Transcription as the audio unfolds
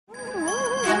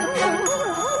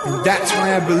And that's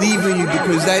why I believe in you,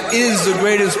 because that is the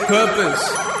greatest purpose.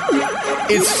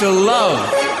 It's to love.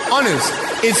 Honest.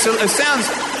 It sounds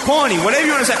corny, whatever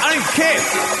you want to say. I don't care.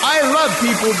 I love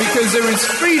people because there is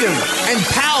freedom and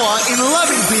power in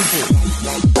loving people.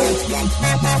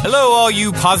 Hello, all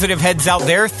you positive heads out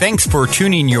there. Thanks for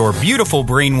tuning your beautiful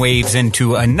brainwaves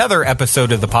into another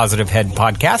episode of the Positive Head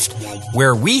Podcast,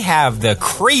 where we have the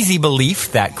crazy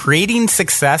belief that creating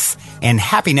success and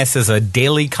happiness is a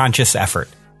daily conscious effort,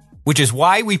 which is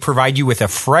why we provide you with a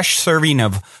fresh serving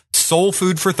of soul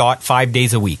food for thought 5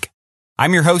 days a week.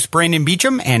 I'm your host, Brandon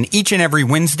Beecham, and each and every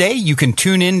Wednesday, you can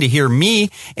tune in to hear me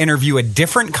interview a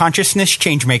different consciousness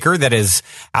changemaker that is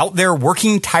out there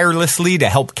working tirelessly to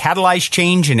help catalyze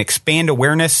change and expand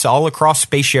awareness all across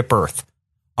Spaceship Earth.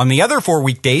 On the other 4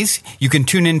 weekdays, you can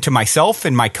tune in to myself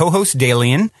and my co-host,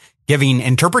 Dalian, giving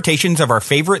interpretations of our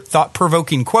favorite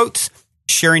thought-provoking quotes,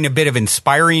 sharing a bit of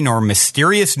inspiring or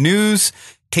mysterious news,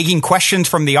 taking questions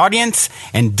from the audience,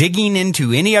 and digging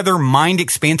into any other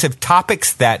mind-expansive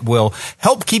topics that will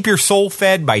help keep your soul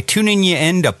fed by tuning you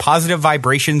in to positive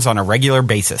vibrations on a regular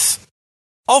basis.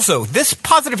 Also, this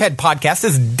Positive Head Podcast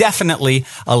is definitely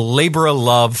a labor of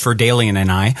love for Dalian and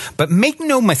I, but make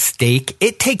no mistake,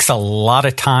 it takes a lot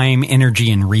of time,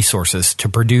 energy, and resources to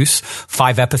produce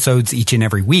 5 episodes each and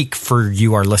every week for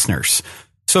you, our listeners.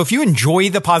 So if you enjoy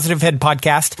the Positive Head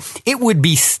Podcast, it would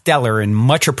be stellar and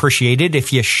much appreciated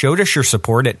if you showed us your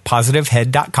support at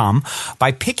positivehead.com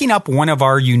by picking up one of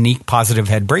our unique Positive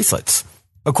Head bracelets.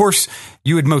 Of course,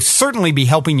 you would most certainly be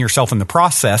helping yourself in the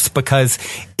process because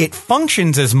it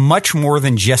functions as much more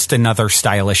than just another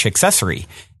stylish accessory.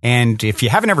 And if you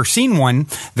haven't ever seen one,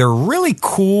 they're really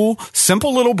cool,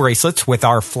 simple little bracelets with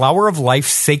our Flower of Life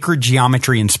sacred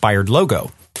geometry inspired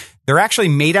logo. They're actually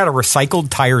made out of recycled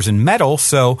tires and metal,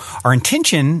 so our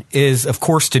intention is, of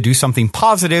course, to do something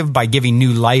positive by giving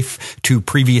new life to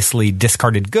previously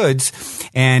discarded goods.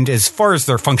 And as far as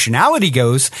their functionality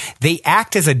goes, they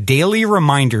act as a daily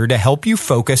reminder to help you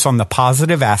focus on the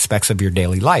positive aspects of your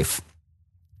daily life.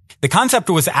 The concept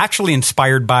was actually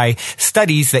inspired by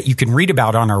studies that you can read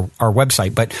about on our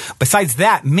website. But besides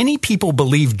that, many people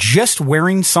believe just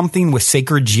wearing something with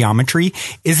sacred geometry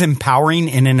is empowering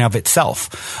in and of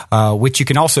itself, which you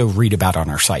can also read about on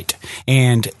our site.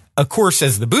 And of course,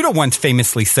 as the Buddha once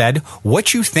famously said,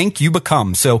 what you think, you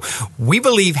become. So we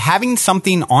believe having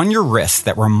something on your wrist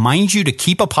that reminds you to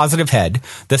keep a positive head,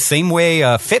 the same way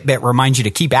a Fitbit reminds you to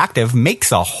keep active,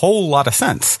 makes a whole lot of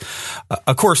sense.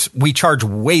 Of course, we charge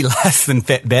way less than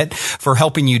Fitbit for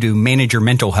helping you to manage your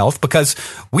mental health because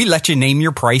we let you name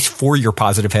your price for your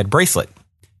Positive Head bracelet.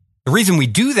 The reason we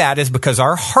do that is because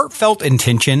our heartfelt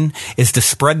intention is to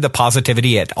spread the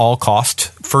positivity at all costs,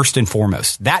 first and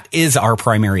foremost. That is our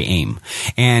primary aim.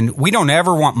 And we don't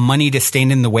ever want money to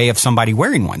stand in the way of somebody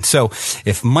wearing one. So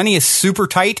if money is super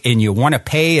tight and you want to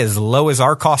pay as low as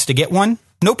our cost to get one,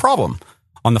 no problem.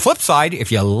 On the flip side,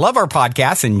 if you love our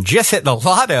podcast and just hit the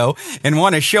lotto and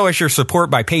want to show us your support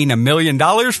by paying $1 million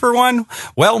for one,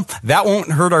 well, that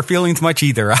won't hurt our feelings much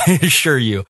either, I assure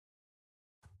you.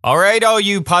 All right, all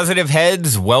you positive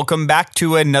heads, welcome back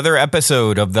to another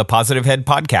episode of the Positive Head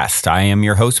Podcast. I am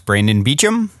your host, Brandon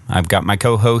Beecham. I've got my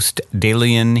co-host,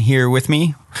 Dalian, here with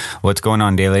me. What's going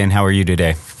on, Dalian? How are you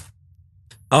today?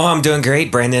 Oh, I'm doing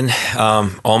great, Brandon.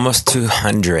 Almost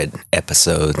 200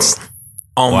 episodes.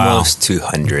 Almost Wow.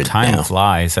 200 Time now.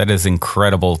 flies. That is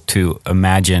incredible to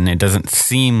imagine. It doesn't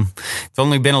seem... It's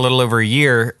only been a little over a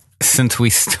year since we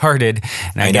started,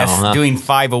 and I guess doing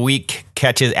 5 a week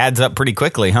adds up pretty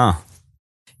quickly, huh?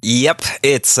 Yep,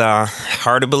 it's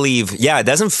hard to believe. Yeah, it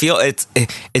doesn't feel it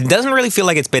doesn't really feel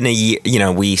like it's been a year. You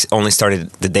know, we only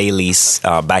started the dailies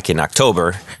back in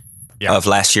October of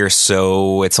last year,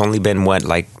 so it's only been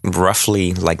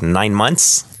roughly 9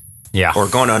 months. Yeah, or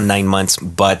going on 9 months.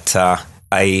 But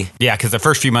because the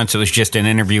first few months it was just an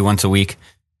interview once a week.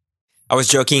 I was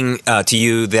joking to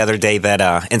you the other day that,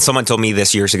 and someone told me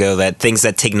this years ago, that things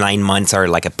that take 9 months are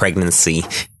like a pregnancy.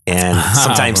 And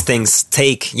sometimes things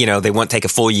take, they won't take a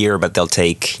full year, but they'll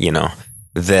take, the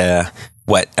 3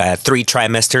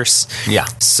 trimesters. Yeah.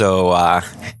 So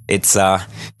it's,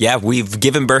 we've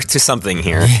given birth to something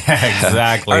here. Yeah,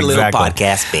 exactly. Our little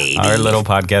podcast baby. Our little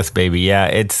podcast baby. Yeah.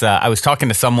 It's, I was talking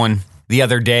to someone the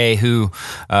other day who,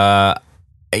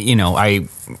 I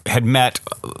had met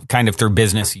kind of through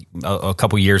business a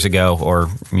couple years ago, or,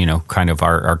 kind of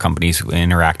our companies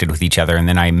interacted with each other. And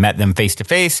then I met them face to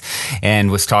face and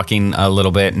was talking a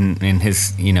little bit and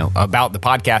his, about the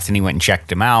podcast, and he went and checked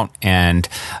them out. And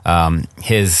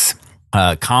his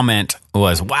comment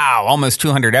was, wow, almost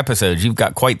 200 episodes. You've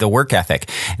got quite the work ethic.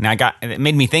 And it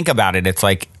made me think about it. It's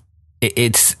like,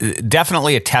 it's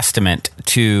definitely a testament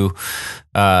to,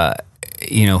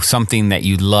 something that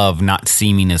you love not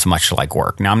seeming as much like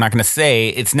work. Now, I'm not going to say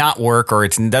it's not work or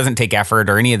it doesn't take effort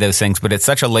or any of those things, but it's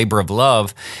such a labor of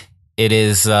love. It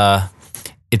is,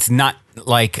 it's not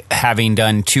like having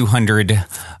done 200,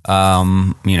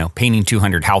 painting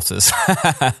 200 houses.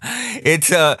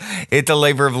 It's a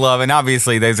labor of love. And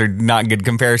obviously those are not good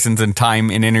comparisons in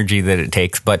time and energy that it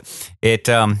takes, but it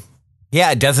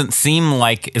doesn't seem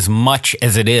like as much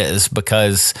as it is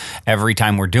because every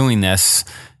time we're doing this,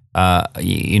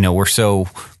 we're so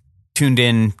tuned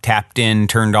in, tapped in,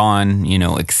 turned on,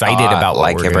 excited about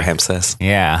what like Abraham says.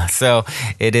 Yeah. So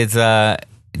it is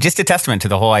just a testament to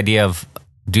the whole idea of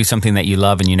do something that you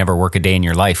love and you never work a day in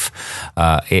your life.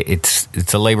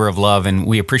 It's a labor of love, and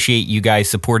we appreciate you guys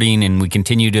supporting, and we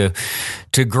continue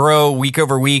to grow week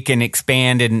over week and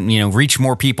expand and, reach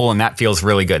more people. And that feels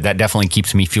really good. That definitely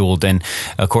keeps me fueled. And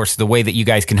of course, the way that you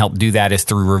guys can help do that is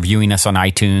through reviewing us on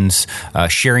iTunes,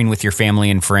 sharing with your family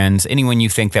and friends, anyone you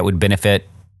think that would benefit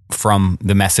from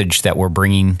the message that we're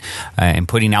bringing and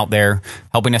putting out there,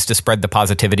 helping us to spread the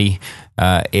positivity.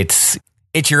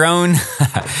 It's your own,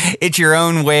 it's your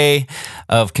own way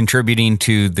of contributing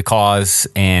to the cause,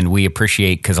 and we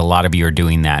appreciate because a lot of you are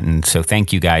doing that. And so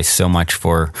thank you guys so much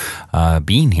for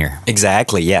being here.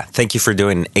 Exactly. Yeah. Thank you for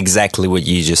doing exactly what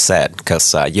you just said,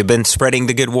 because you've been spreading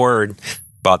the good word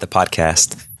about the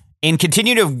podcast. And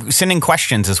continue to send in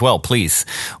questions as well, please.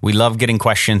 We love getting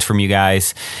questions from you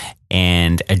guys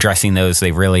and addressing those.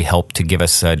 They really help to give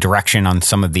us direction on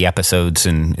some of the episodes.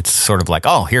 And it's sort of like,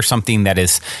 oh, here's something that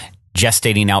is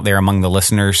gestating out there among the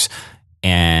listeners,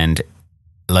 and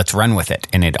let's run with it.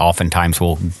 And it oftentimes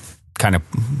will kind of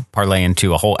parlay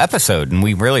into a whole episode. And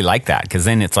we really like that because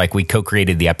then it's like we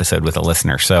co-created the episode with a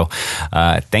listener. So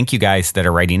thank you guys that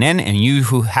are writing in, and you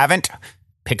who haven't,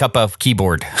 pick up a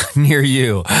keyboard near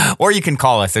you, or you can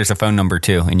call us. There's a phone number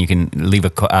too, and you can leave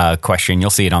a question.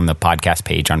 You'll see it on the podcast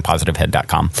page on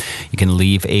positivehead.com. You can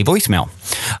leave a voicemail.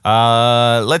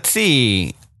 Let's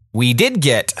see. We did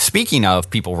get, speaking of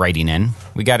people writing in,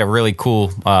 we got a really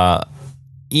cool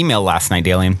email last night,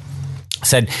 Alien.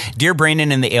 Said, "Dear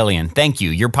Brandon and the Alien, thank you.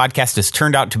 Your podcast has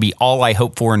turned out to be all I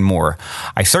hope for and more.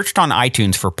 I searched on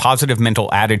iTunes for positive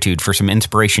mental attitude for some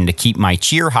inspiration to keep my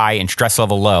cheer high and stress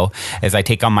level low as I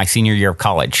take on my senior year of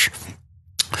college.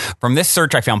 From this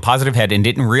search, I found Positive Head and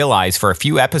didn't realize for a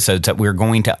few episodes that we were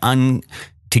going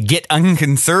to get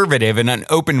unconservative and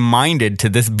open-minded to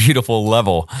this beautiful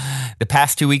level. The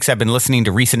past 2 weeks, I've been listening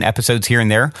to recent episodes here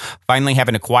and there. Finally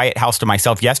having a quiet house to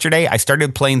myself yesterday, I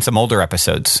started playing some older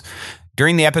episodes.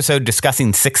 During the episode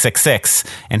discussing 666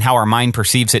 and how our mind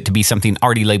perceives it to be something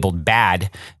already labeled bad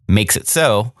makes it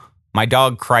so, my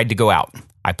dog cried to go out.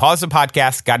 I paused the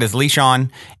podcast, got his leash on,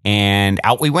 and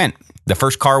out we went. The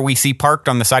first car we see parked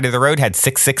on the side of the road had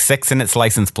 666 in its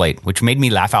license plate, which made me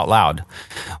laugh out loud.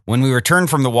 When we returned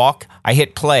from the walk, I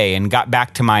hit play and got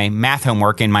back to my math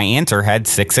homework, and my answer had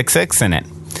 666 in it.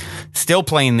 Still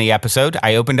playing the episode,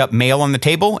 I opened up mail on the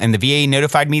table, and the VA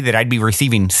notified me that I'd be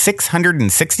receiving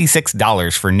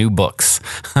 $666 for new books.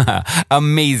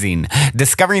 Amazing.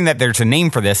 Discovering that there's a name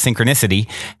for this, synchronicity,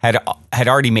 had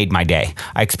already made my day.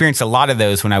 I experienced a lot of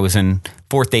those when I was in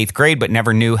 4th, 8th grade, but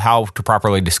never knew how to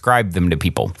properly describe them to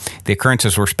people. The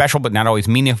occurrences were special, but not always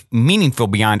meaningful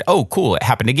beyond, oh, cool, it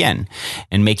happened again,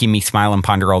 and making me smile and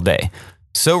ponder all day.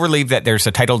 So relieved that there's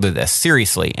a title to this,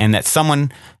 seriously, and that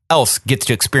someone else gets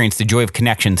to experience the joy of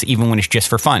connections even when it's just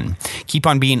for fun. Keep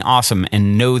on being awesome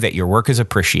and know that your work is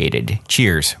appreciated.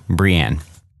 Cheers, Brianne."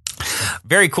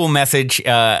 Very cool message.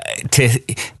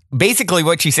 Basically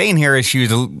what she's saying here is she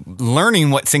was learning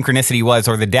what synchronicity was,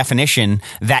 or the definition,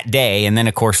 that day. And then,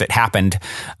 of course, it happened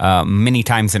many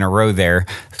times in a row there.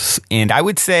 And I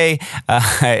would say,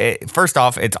 first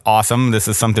off, it's awesome. This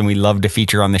is something we love to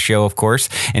feature on the show, of course,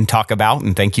 and talk about.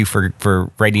 And thank you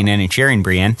for writing in and sharing,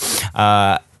 Brianne.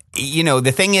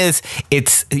 The thing is,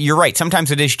 you're right. Sometimes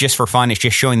it is just for fun. It's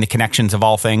just showing the connections of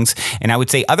all things. And I would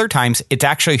say other times it's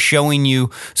actually showing you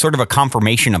sort of a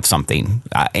confirmation of something.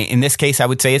 In this case, I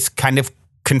would say it's kind of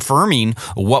confirming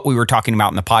what we were talking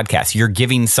about in the podcast. You're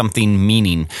giving something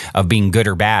meaning of being good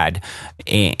or bad,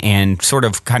 and sort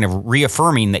of kind of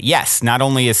reaffirming that, yes, not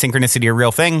only is synchronicity a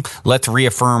real thing, let's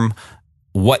reaffirm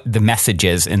what the message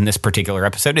is in this particular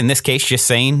episode. In this case, just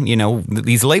saying,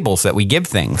 these labels that we give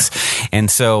things.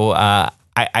 And so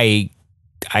I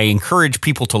encourage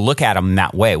people to look at them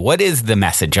that way. What is the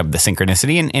message of the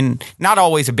synchronicity? And not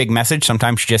always a big message,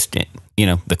 sometimes just,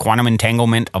 the quantum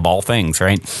entanglement of all things,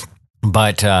 right?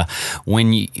 But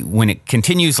when it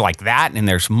continues like that and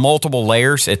there's multiple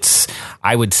layers,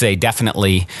 I would say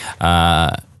definitely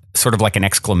sort of like an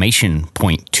exclamation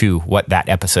point to what that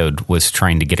episode was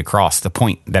trying to get across, the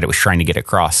point that it was trying to get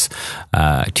across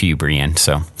to you, Brienne.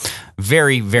 So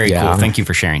very, very cool. Thank you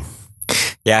for sharing.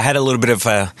 Yeah, I had a little bit of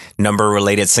a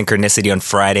number-related synchronicity on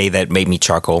Friday that made me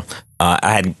chuckle.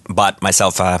 I had bought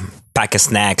myself a pack of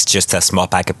snacks, just a small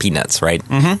pack of peanuts, right?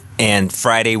 Mm-hmm. And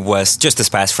Friday was, just this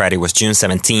past Friday was June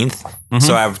 17th. Mm-hmm.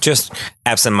 So I just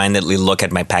absentmindedly look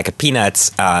at my pack of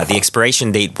peanuts. The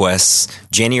expiration date was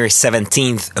January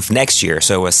 17th of next year.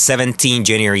 So it was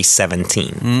January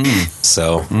 17.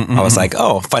 So I was like,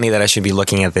 oh, funny that I should be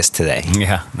looking at this today.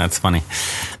 Yeah, that's funny.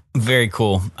 Very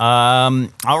cool. All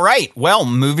right. Well,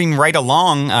 moving right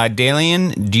along,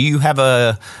 Dalian, do you have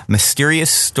a mysterious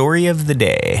story of the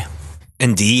day?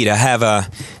 Indeed. I have a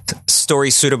story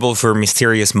suitable for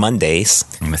Mysterious Mondays.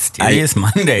 Mysterious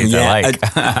Mondays, I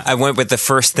like. I went with the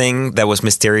first thing that was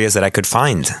mysterious that I could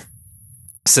find.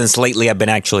 Since lately, I've been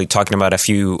actually talking about a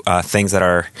few things that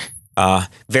are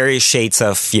various shades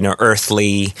of,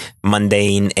 earthly,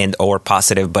 mundane, and or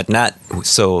positive, but not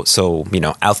so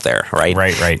out there, right?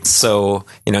 Right. So,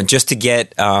 just to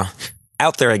get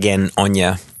out there again on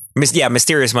you.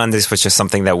 Mysterious Mondays was just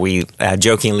something that we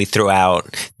jokingly threw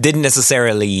out. Didn't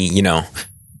necessarily,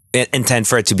 intend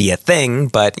for it to be a thing,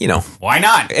 but, why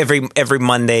not? Every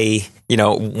Monday,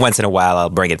 once in a while, I'll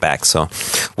bring it back. So,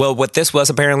 well, what this was,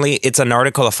 apparently, it's an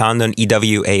article I found on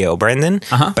EWAO, Brandon.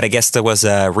 But I guess there was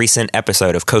a recent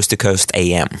episode of Coast to Coast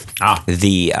AM.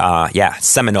 The,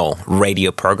 seminal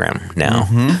radio program now.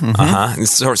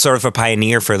 It's sort of a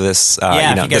pioneer for this, if you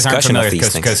guys aren't discussion familiar of with these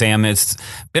Coast to Coast AM, it's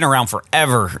been around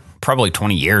forever. Probably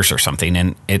 20 years or something.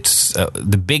 And it's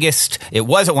the biggest, it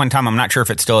was at one time, I'm not sure if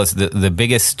it still is, the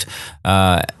biggest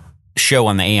show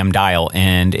on the AM dial.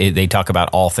 And they talk about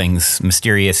all things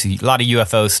mysterious, a lot of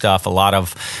UFO stuff, a lot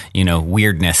of,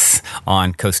 weirdness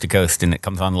on Coast to Coast. And it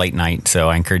comes on late night. So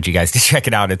I encourage you guys to check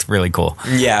it out. It's really cool.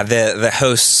 Yeah, the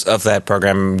hosts of that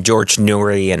program, George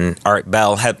Newry and Art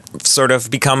Bell, have sort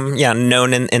of become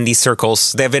known in these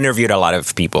circles. They've interviewed a lot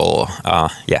of people along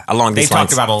these lines. They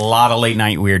talked about a lot of late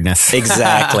night weirdness.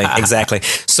 Exactly.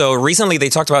 So recently they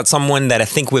talked about someone that I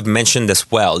think we've mentioned as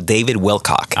well, David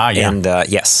Wilcock. And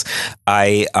yes,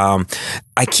 I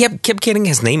kept getting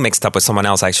his name mixed up with someone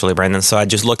else, actually, Brandon. So I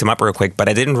just looked him up real quick, but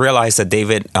I didn't realize that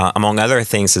David, among other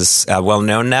things, is well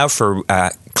known now for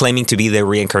claiming to be the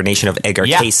reincarnation of Edgar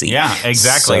Cayce. Yeah,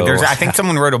 exactly. So, I think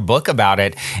someone wrote a book about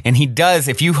it, and he does.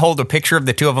 If you hold a picture of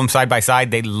the two of them side by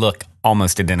side, they look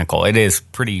almost identical. It is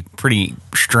pretty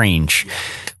strange.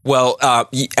 Well,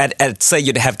 I'd say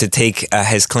you'd have to take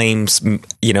his claims,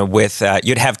 with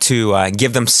you'd have to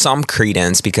give them some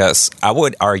credence, because I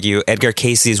would argue Edgar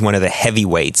Cayce is one of the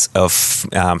heavyweights of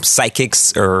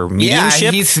psychics or mediumship.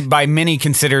 Yeah, he's by many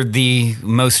considered the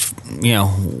most,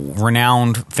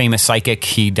 renowned, famous psychic.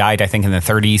 He died, I think, in the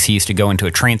 30s. He used to go into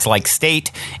a trance-like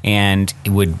state and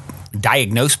would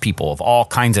diagnose people of all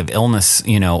kinds of illness.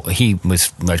 He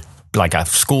was like a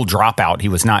school dropout. He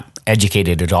was not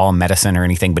educated at all in medicine or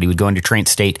anything, but he would go into trance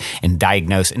state and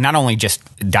diagnose, and not only just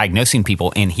diagnosing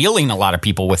people and healing a lot of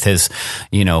people with his,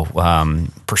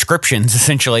 prescriptions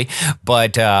essentially,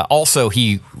 but also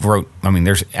he wrote,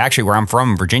 there's actually, where I'm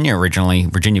from, Virginia originally,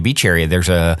 Virginia Beach area, there's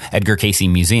a Edgar Cayce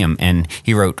museum, and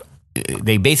he wrote,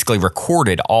 they basically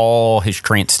recorded all his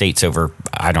trance states over,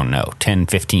 10,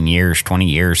 15 years, 20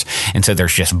 years. And so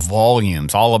there's just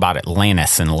volumes all about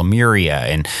Atlantis and Lemuria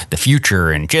and the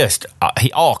future, and just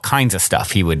all kinds of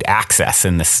stuff he would access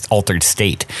in this altered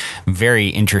state. Very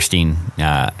interesting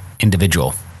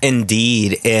individual.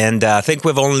 Indeed. And I think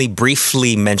we've only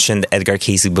briefly mentioned Edgar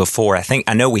Cayce before.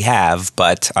 I know we have,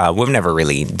 but we've never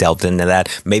really delved into that.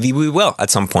 Maybe we will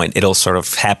at some point. It'll sort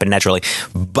of happen naturally.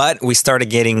 But we started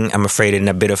getting, I'm afraid, in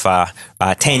a bit of a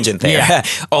tangent there. Yeah.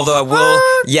 Although I will,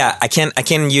 I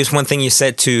can use one thing you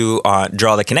said to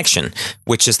draw the connection,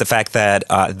 which is the fact that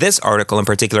this article in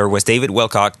particular was David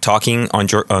Wilcock talking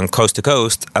on Coast to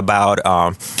Coast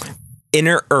about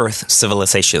inner earth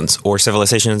civilizations, or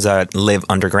civilizations that live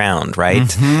underground, right?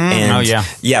 Mm-hmm.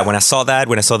 And when I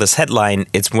saw this headline,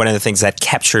 it's one of the things that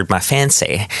captured my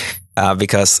fancy.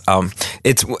 Because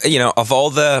it's, of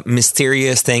all the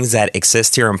mysterious things that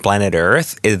exist here on planet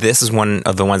Earth, this is one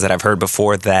of the ones that I've heard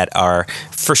before that are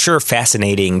for sure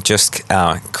fascinating, just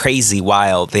crazy,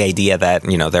 wild. The idea that,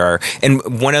 there are, and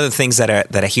one of the things that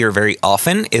I hear very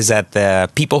often is that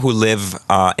the people who live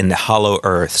in the hollow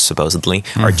Earth, supposedly,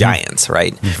 are giants,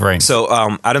 right? Right. So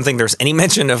I don't think there's any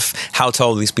mention of how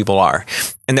tall these people are.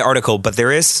 in the article, but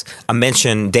there is a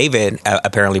mention. David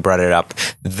apparently brought it up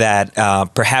that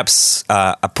perhaps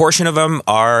a portion of them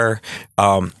are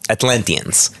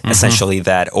Atlanteans, essentially,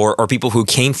 that or people who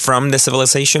came from the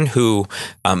civilization. Who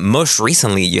most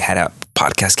recently you had a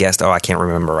podcast guest. Oh, I can't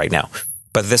remember right now.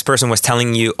 But this person was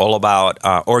telling you all about,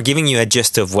 or giving you a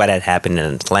gist of what had happened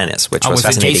in Atlantis, which was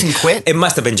fascinating. Was it Jason Quitt? It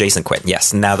must have been Jason Quitt,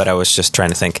 yes. Now that I was just trying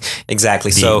to think.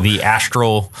 Exactly. The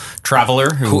astral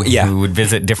traveler who would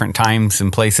visit different times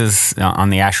and places on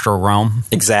the astral realm.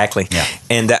 Exactly. Yeah.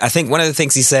 And I think one of the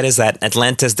things he said is that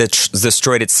Atlantis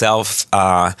destroyed itself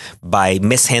by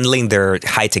mishandling their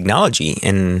high technology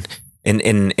in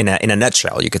a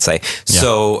nutshell, you could say. Yeah.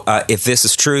 So if this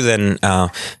is true, then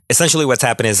essentially what's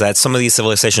happened is that some of these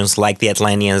civilizations, like the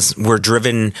Atlanteans, were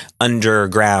driven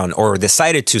underground or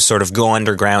decided to sort of go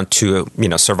underground to,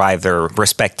 survive their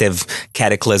respective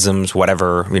cataclysms,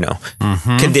 whatever,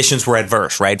 conditions were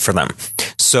adverse, right, for them.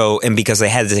 So, and because they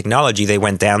had the technology, they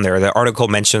went down there. The article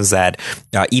mentions that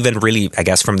even really, I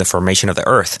guess, from the formation of the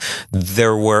Earth,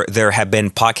 there have been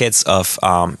pockets of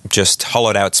just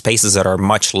hollowed out spaces that are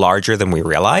much larger than we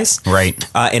realize. Right.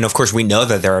 And of course, we know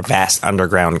that there are vast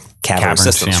underground cavern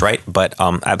systems, right? But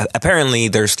apparently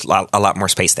there's a lot more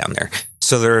space down there.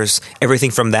 So there's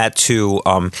everything from that to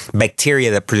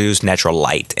bacteria that produce natural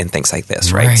light and things like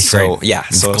this, right? So, yeah.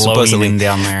 It's so supposedly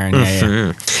down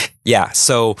there. Yeah.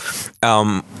 So,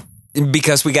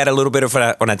 because we got a little bit of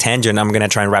on a tangent, I'm going to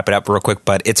try and wrap it up real quick,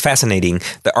 but it's fascinating.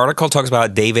 The article talks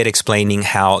about David explaining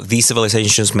how these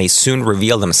civilizations may soon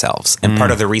reveal themselves. And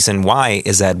part of the reason why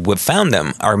is that we've found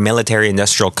them. Our military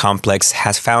industrial complex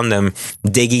has found them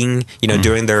digging,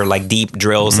 doing their like deep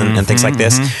drills and things like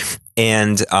this.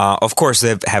 And of course,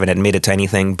 they haven't admitted to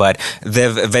anything, but they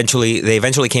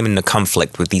eventually came into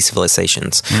conflict with these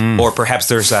civilizations, or perhaps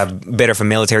there's a bit of a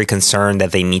military concern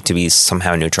that they need to be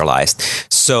somehow neutralized.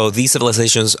 So these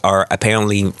civilizations are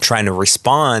apparently trying to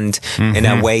respond in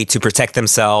a way to protect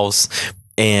themselves.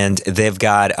 And they've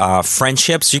got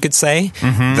friendships, you could say,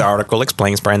 the article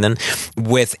explains, Brandon,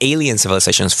 with alien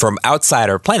civilizations from outside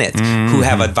our planet who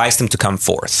have advised them to come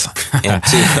forth.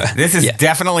 This is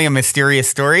definitely a mysterious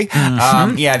story.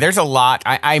 There's a lot.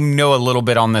 I know a little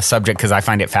bit on this subject because I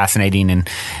find it fascinating and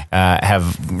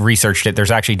have researched it.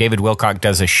 There's actually David Wilcock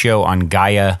does a show on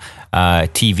Gaia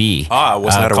TV. I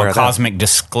was not aware of that. Cosmic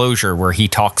Disclosure, where he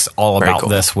talks all about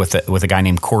this with a guy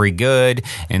named Corey Good,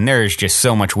 and there's just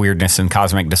so much weirdness in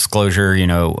Cosmic Disclosure.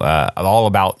 All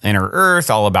about Inner Earth,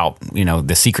 all about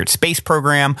the secret space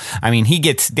program. I mean,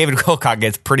 David Wilcock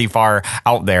gets pretty far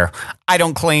out there. I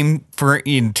don't claim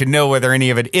to know whether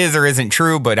any of it is or isn't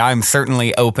true, but I'm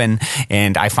certainly open,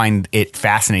 and I find it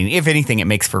fascinating. If anything, it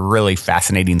makes for really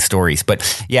fascinating stories.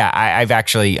 But yeah,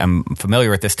 I'm familiar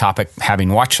with this topic,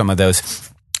 having watched some of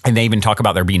those. And they even talk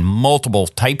about there being multiple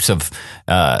types of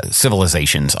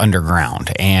civilizations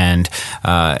underground, and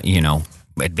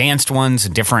advanced ones,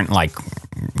 different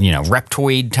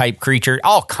reptoid type creature,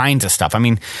 all kinds of stuff. I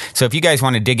mean, so if you guys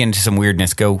want to dig into some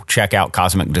weirdness, go check out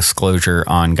Cosmic Disclosure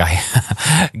on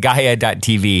Gaia.tv.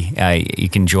 You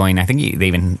can join. I think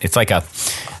it's like a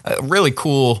really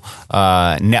cool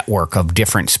network of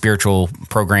different spiritual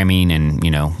programming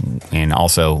and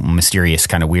also mysterious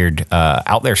kind of weird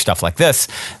out there stuff like this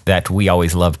that we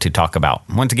always love to talk about.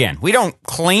 Once again, we don't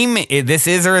claim this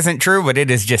is or isn't true, but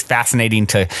it is just fascinating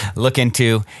to look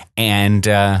into and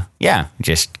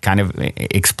just kind of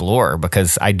explore,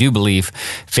 because I do believe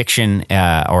fiction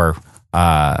or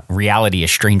reality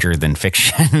is stranger than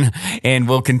fiction, and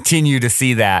we'll continue to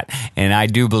see that. And I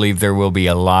do believe there will be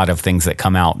a lot of things that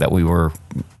come out that we were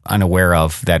unaware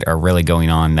of that are really going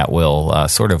on that will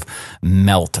sort of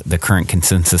melt the current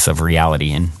consensus of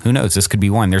reality. And who knows, this could be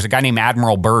one. There's a guy named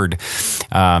Admiral Byrd,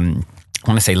 I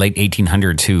want to say late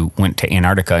 1800s, who went to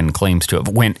Antarctica and claims to have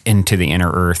went into the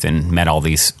inner Earth and met all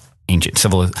these ancient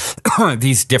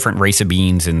these different race of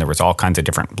beings, and there was all kinds of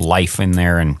different life in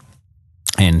there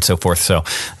and so forth. So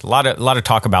a lot of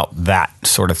talk about that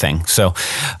sort of thing. So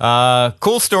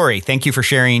cool story. Thank you for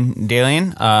sharing,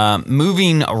 Dalian.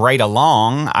 Moving right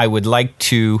along, I would like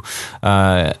to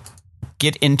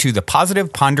get into the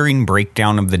positive pondering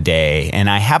breakdown of the day. And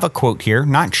I have a quote here.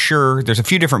 Not sure. There's a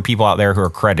few different people out there who are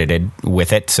credited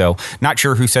with it, so not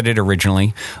sure who said it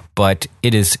originally, but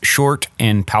it is short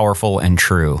and powerful and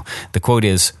true. The quote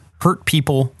is, "Hurt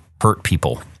people hurt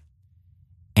people."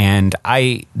 And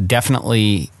I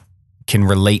definitely can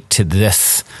relate to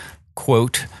this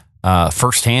quote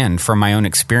firsthand from my own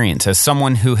experience as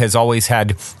someone who has always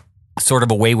had sort of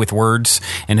a way with words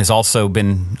and has also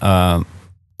been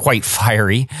quite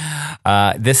fiery.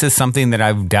 This is something that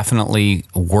I've definitely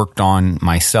worked on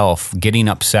myself, getting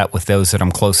upset with those that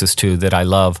I'm closest to, that I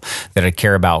love, that I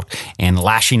care about, and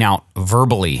lashing out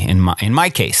verbally. In my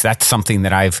case, that's something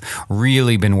that I've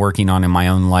really been working on in my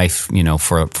own life,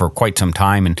 for quite some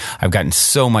time, and I've gotten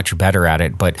so much better at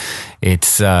it. But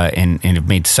it's and have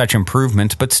made such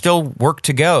improvements, but still work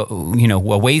to go,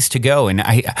 a ways to go. And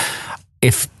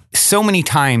if so many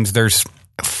times there's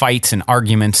fights and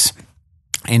arguments,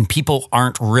 and people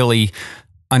aren't really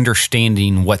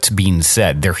understanding what's being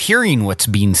said. They're hearing what's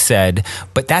being said,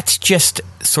 but that's just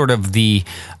sort of the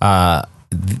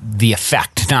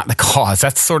effect, not the cause.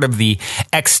 That's sort of the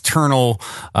external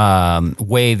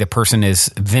way the person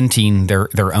is venting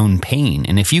their own pain.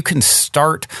 And if you can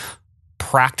start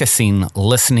practicing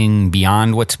listening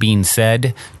beyond what's being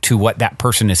said to what that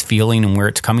person is feeling and where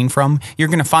it's coming from, you're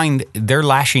going to find they're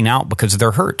lashing out because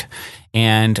they're hurt.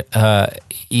 And,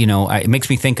 it makes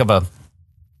me think of a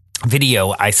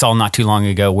video I saw not too long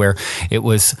ago where it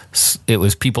was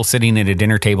people sitting at a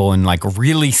dinner table and like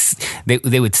really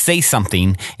they would say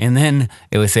something, and then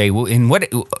it would say, well, and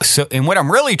what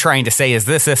I'm really trying to say is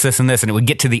this, and this, and it would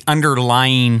get to the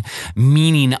underlying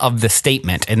meaning of the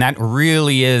statement. And that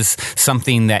really is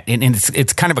something that, and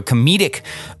it's kind of a comedic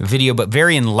video, but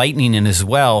very enlightening and as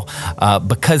well,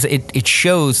 because it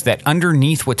shows that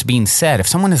underneath what's being said, if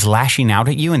someone is lashing out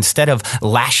at you, instead of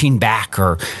lashing back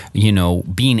or,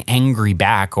 being angry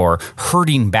back or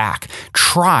hurting back,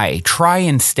 try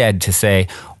instead to say,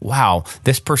 wow,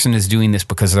 this person is doing this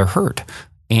because they're hurt.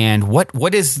 And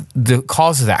what is the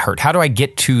cause of that hurt? How do I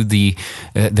get to the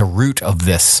root of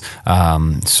this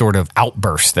sort of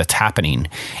outburst that's happening?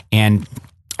 And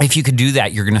if you could do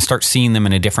that, you're going to start seeing them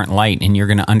in a different light, and you're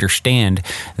going to understand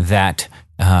that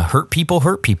hurt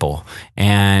people.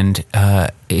 And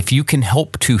if you can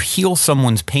help to heal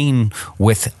someone's pain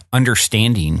with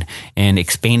understanding and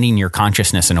expanding your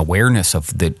consciousness and awareness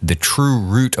of the true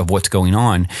root of what's going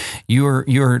on,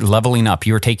 you're leveling up.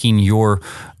 You're taking your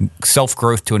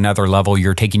self-growth to another level.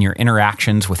 You're taking your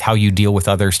interactions with how you deal with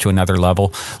others to another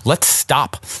level. Let's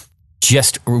stop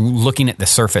just looking at the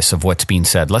surface of what's being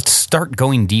said. Let's start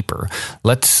going deeper.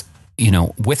 Let's,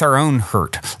 with our own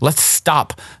hurt, let's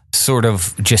stop sort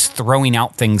of just throwing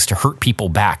out things to hurt people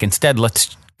back. Instead,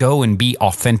 let's go and be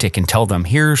authentic and tell them,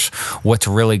 here's what's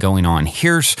really going on.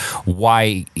 Here's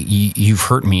why you've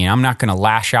hurt me. And I'm not going to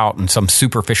lash out in some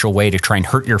superficial way to try and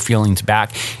hurt your feelings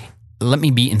back. Let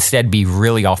me instead be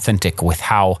really authentic with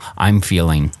how I'm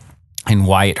feeling and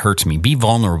why it hurts me. Be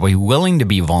vulnerable. Be willing to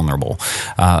be vulnerable.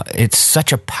 It's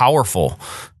such a powerful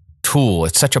tool.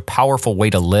 It's such a powerful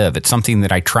way to live. It's something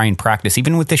that I try and practice.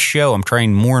 Even with this show, I'm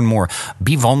trying more and more.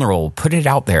 Be vulnerable. Put it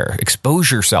out there.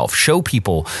 Expose yourself. Show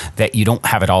people that you don't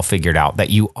have it all figured out, that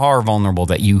you are vulnerable,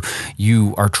 that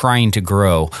you are trying to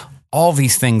grow. All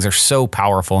these things are so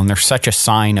powerful, and they're such a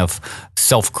sign of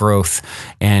self-growth.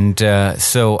 And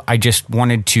so I just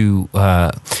wanted to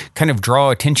kind of draw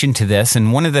attention to this.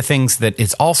 And one of the things that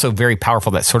is also very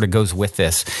powerful that sort of goes with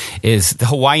this is the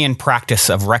Hawaiian practice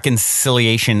of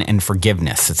reconciliation and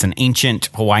forgiveness. It's an ancient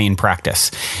Hawaiian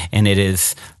practice, and it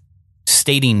is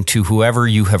stating to whoever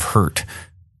you have hurt,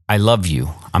 I love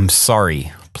you. I'm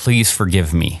sorry. Please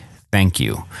forgive me. Thank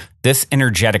you. This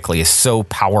energetically is so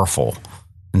powerful.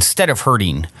 Instead of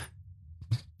hurting,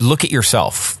 look at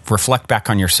yourself, reflect back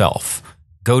on yourself,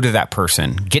 go to that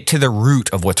person, get to the root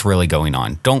of what's really going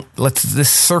on. This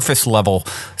surface level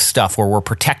stuff where we're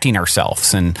protecting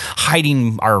ourselves and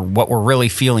hiding what we're really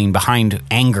feeling behind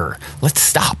anger. Let's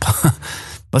stop.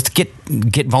 Let's get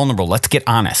vulnerable. Let's get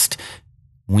honest.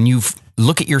 When you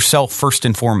look at yourself first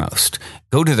and foremost,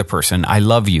 go to the person. I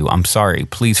love you. I'm sorry.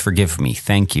 Please forgive me.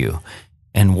 Thank you.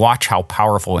 And watch how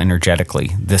powerful energetically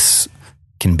this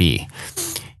can be.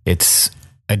 It's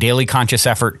a daily conscious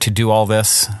effort to do all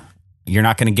this. You're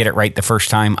not going to get it right the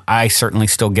first time. I certainly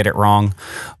still get it wrong,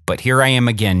 but here I am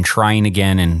again, trying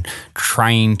again and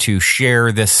trying to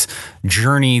share this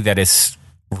journey that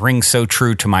rings so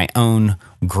true to my own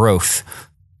growth,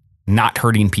 not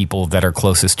hurting people that are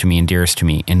closest to me and dearest to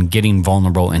me, and getting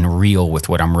vulnerable and real with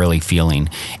what I'm really feeling,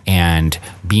 and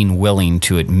being willing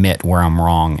to admit where I'm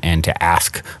wrong and to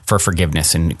ask for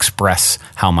forgiveness and express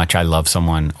how much I love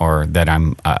someone, or that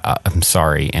I'm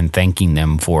sorry, and thanking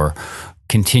them for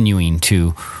continuing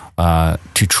to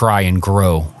try and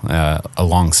grow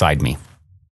alongside me.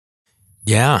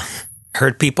 Yeah.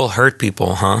 Hurt people,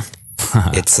 huh?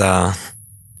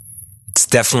 It's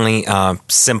definitely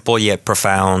simple yet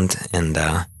profound, and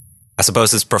I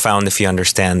suppose it's profound if you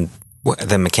understand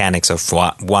the mechanics of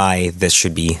why this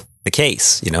should be the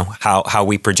case, how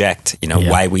we project,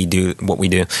 why we do what we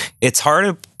do. It's hard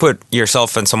to put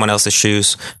yourself in someone else's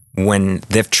shoes when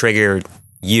they've triggered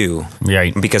you,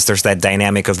 right? Because there's that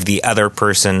dynamic of the other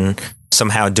person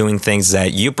somehow doing things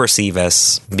that you perceive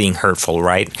as being hurtful,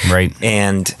 right? Right.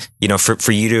 And,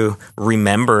 for you to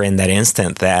remember in that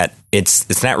instant that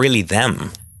it's not really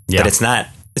them, that it's not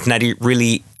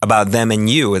really about them and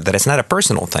you, that it's not a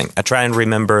personal thing. I try and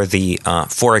remember the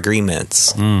 4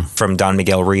 agreements from Don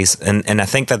Miguel Ruiz. And I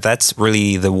think that that's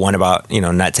really the one about,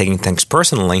 not taking things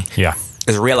personally. Yeah.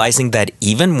 Is realizing that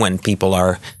even when people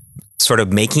are sort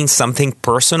of making something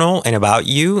personal and about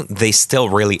you, they still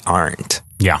really aren't.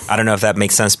 Yeah. I don't know if that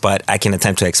makes sense, but I can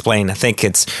attempt to explain. I think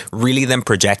it's really them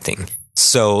projecting.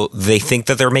 So they think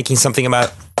that they're making something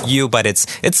about you, but it's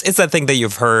that thing that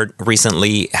you've heard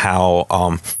recently,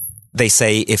 how they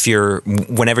say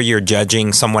whenever you're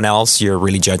judging someone else, you're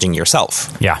really judging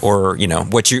yourself. Yeah. Or,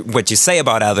 what you say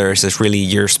about others is really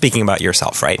you're speaking about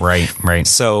yourself, right? Right.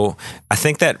 So I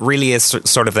think that really is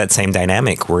sort of that same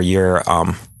dynamic where you're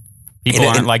people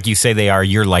aren't like you say they are.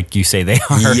 You're like you say they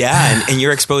are. Yeah, and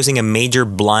you're exposing a major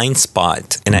blind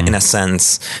spot in a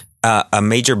sense, a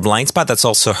major blind spot that's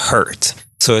also hurt.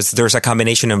 So there's a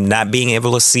combination of not being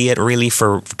able to see it really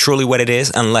for truly what it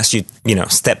is, unless you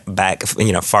step back far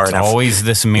enough. It's always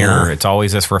this mirror. Yeah. It's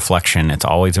always this reflection. It's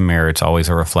always a mirror. It's always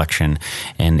a reflection.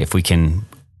 And if we can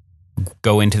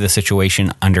go into the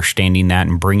situation understanding that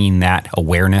and bringing that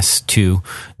awareness to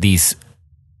these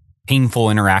painful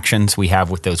interactions we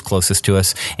have with those closest to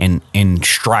us, and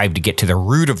strive to get to the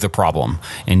root of the problem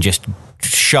and just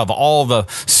shove all the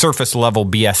surface level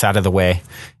BS out of the way,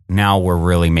 now we're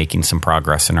really making some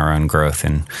progress in our own growth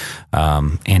and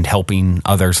helping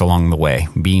others along the way,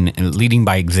 leading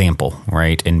by example,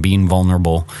 right? And being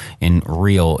vulnerable and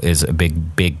real is a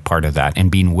big part of that,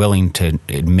 and being willing to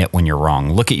admit when you're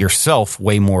wrong. Look at yourself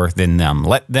way more than them.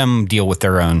 Let them deal with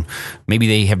their own. Maybe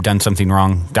they have done something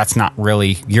wrong. That's not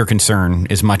really your concern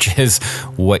as much as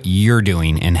what you're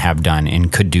doing and have done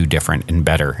and could do different and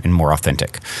better and more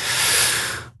authentic.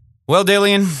 Well,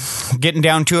 Dalian, getting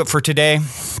down to it for today.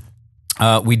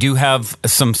 We do have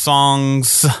some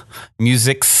songs,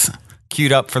 musics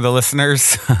queued up for the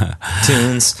listeners.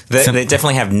 Tunes. They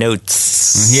definitely have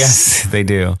notes. Yes, they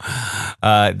do.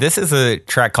 This is a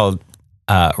track called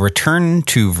Return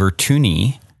to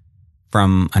Vertuni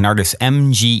from an artist,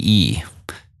 MGE.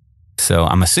 So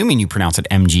I'm assuming you pronounce it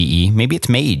MGE. Maybe it's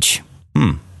Mage,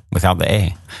 without the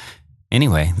A.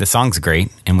 Anyway, the song's great,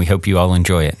 and we hope you all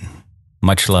enjoy it.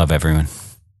 Much love, everyone.